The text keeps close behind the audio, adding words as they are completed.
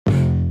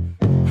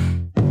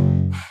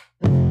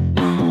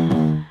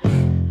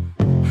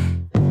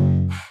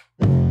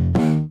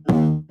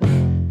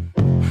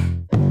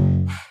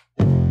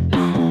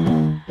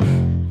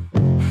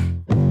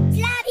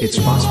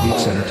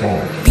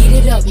Beat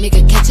it up,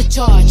 nigga, catch a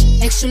charge.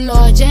 Extra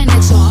large and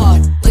extra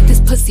hard. Put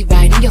this pussy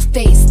right in your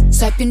face.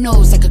 Swipe your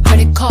nose like a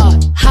credit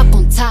card. Hop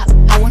on top,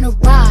 I wanna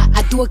ride.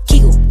 I do a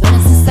kegel, when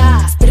it's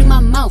inside. Spit in my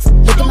mouth,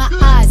 look in my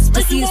eyes.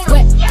 Pussy is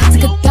wet, I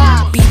take a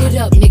dive. Beat it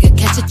up, nigga,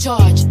 catch a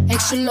charge.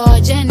 Extra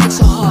large and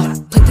extra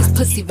hard. Put this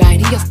pussy right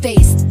in your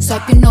face.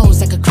 Swipe your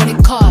nose like a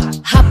credit card.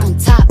 Hop on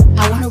top,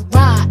 I wanna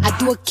ride. I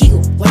do a kegel,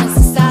 when it's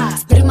inside.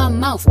 Spit in my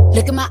mouth,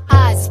 look in my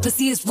eyes.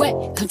 Pussy is wet,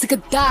 come take a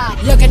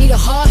dive. Look, I need a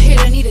hard hit,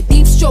 I need a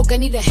deep stroke. I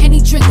need a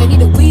Henny drink, I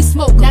need a weed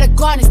smoke. Not a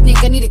garden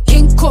snake, I need a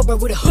king cobra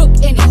with a hook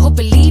in it. Hope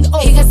it lean over.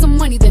 He got some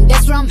money, then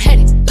that's where I'm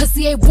headed.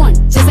 Pussy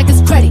A1, just like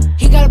his credit.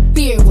 He got a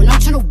beard, well I'm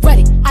tryna wet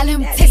it. I let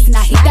him taste it,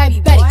 now he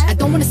diabetic. I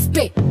don't wanna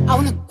spit, I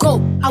wanna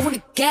go, I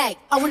wanna gag,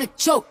 I wanna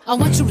choke. I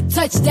want you to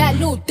touch that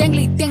little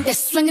dangly thing that's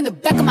swinging the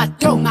back of my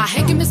throat. My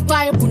head can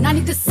misfire,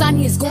 Brunani the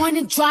sunny is going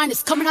and drying.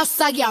 It's coming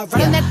outside, yeah, I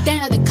run on that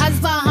thing. The cuz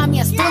behind me,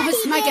 I spill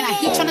his mic and I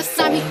heat tryna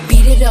sign me.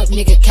 Beat it up,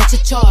 nigga, catch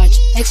a charge.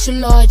 Extra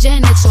large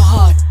and extra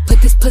hard.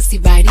 Put this pussy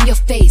right in your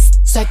face.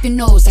 Swipe your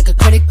nose like a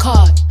credit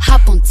card.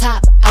 Hop on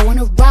top, I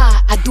wanna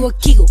ride. I do a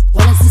kegel,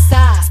 while it's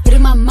inside. Spit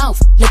in my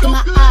mouth, look in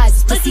my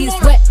eyes. This pussy is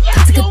wet,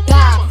 come take a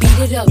dive.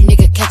 Beat it up,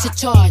 nigga, catch a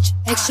charge.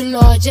 Extra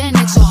large and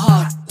extra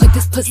hard. Put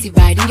this pussy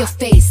right in your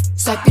face.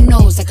 Swipe your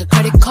nose like a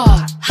credit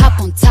card. Hop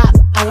on top,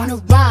 I wanna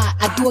ride.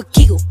 I do a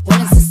kegel,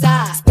 while it's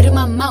inside. Spit in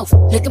my mouth,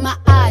 look in my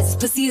eyes. This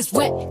pussy is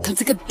wet, come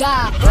take a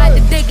dive. Ride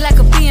the dick like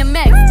a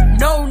BMX.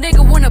 No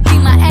nigga wanna be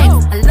my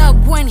ex. I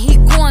love when he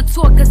go on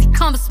tour, cause he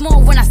comes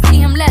small when I see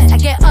him less. I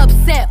get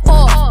upset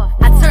off,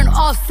 I turn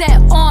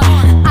offset on.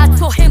 I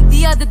told him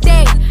the other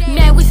day,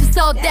 man, we should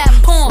sell that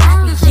porn.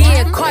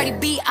 Yeah, Cardi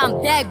B,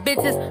 I'm that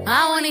bitches. I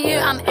don't wanna hear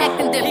I'm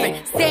acting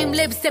different. Same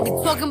lips that be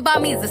talking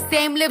about me is the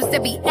same lips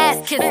that be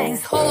ass kissing.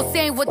 These hoes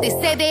saying what they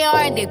say they are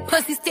and they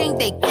pussies think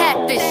they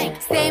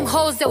catfishing. Same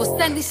hoes that was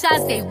sending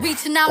shots, they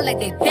reaching out like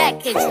they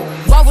back itching.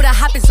 Why would I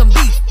hop in some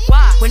beef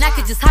when I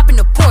could just hop in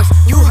the Porsche?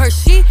 You heard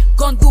she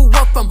gon' do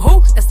work from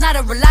who? That's not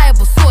a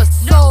reliable source.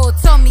 So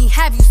tell me,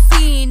 have you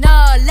seen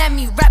her? Let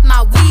me wrap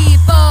my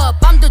weave up.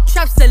 I'm the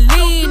trap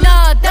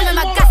Selena, dame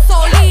my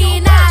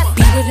gasolina.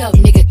 Beat it up,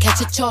 nigga,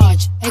 catch a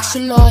charge.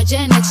 Extra large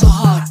and extra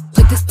hard.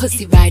 Put this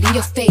pussy right in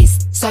your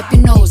face. Swipe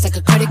your nose like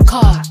a credit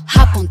card.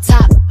 Hop on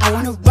top, I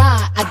wanna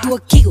ride. I do a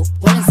kegel,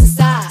 while it's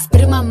inside.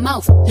 Spit in my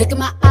mouth, look in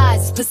my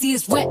eyes. This pussy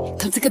is wet,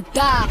 come take a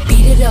dive.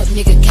 Beat it up,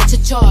 nigga, catch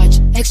a charge.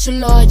 Extra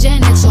large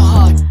and extra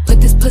hard.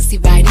 Put this pussy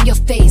right in your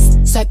face.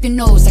 Swipe your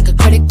nose like a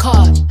credit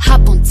card.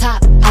 Hop on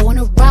top, I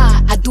wanna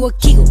ride. I do a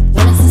kegel,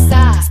 while it's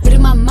inside. Spit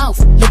in my mouth,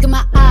 look in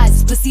my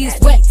eyes. This pussy is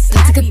wet,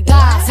 come take a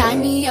dive. Tie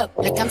me up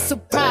like I'm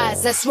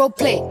surprised, that's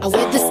roleplay. I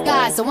wear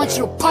disguise, I want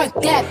you to park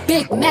that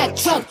Big Mac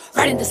truck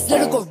right in this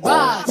little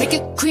garage. Make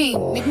it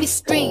cream, make me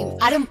scream.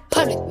 Out in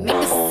public, make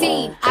a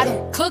scene. I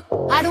don't cook,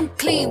 I don't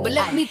clean, but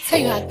let me tell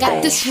you, I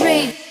got this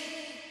ring.